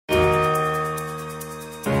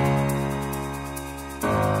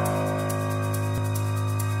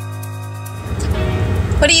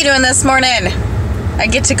What are you doing this morning? I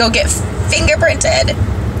get to go get fingerprinted.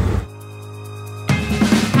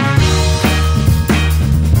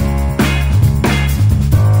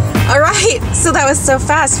 Alright, so that was so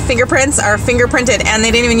fast. Fingerprints are fingerprinted and they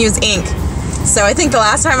didn't even use ink. So I think the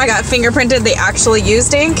last time I got fingerprinted, they actually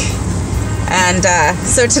used ink. And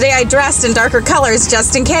so today I dressed in darker colors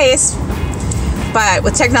just in case. But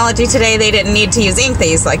with technology today, they didn't need to use ink.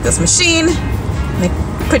 They used like this machine. They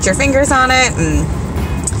put your fingers on it, and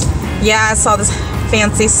yeah, I saw this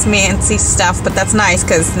fancy smancy stuff, but that's nice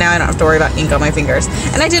because now I don't have to worry about ink on my fingers.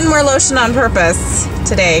 And I didn't wear lotion on purpose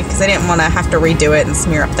today because I didn't want to have to redo it and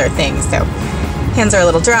smear up their things. So hands are a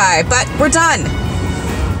little dry, but we're done.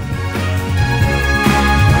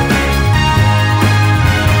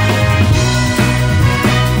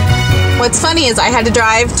 What's funny is I had to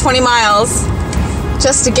drive 20 miles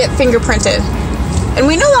just to get fingerprinted. And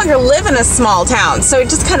we no longer live in a small town, so it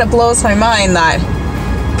just kind of blows my mind that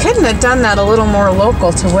I couldn't have done that a little more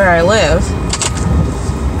local to where I live.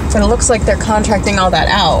 But it looks like they're contracting all that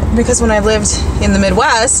out, because when I lived in the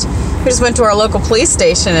Midwest, we just went to our local police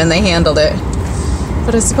station and they handled it.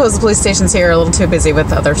 But I suppose the police stations here are a little too busy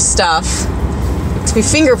with other stuff to be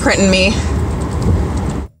fingerprinting me.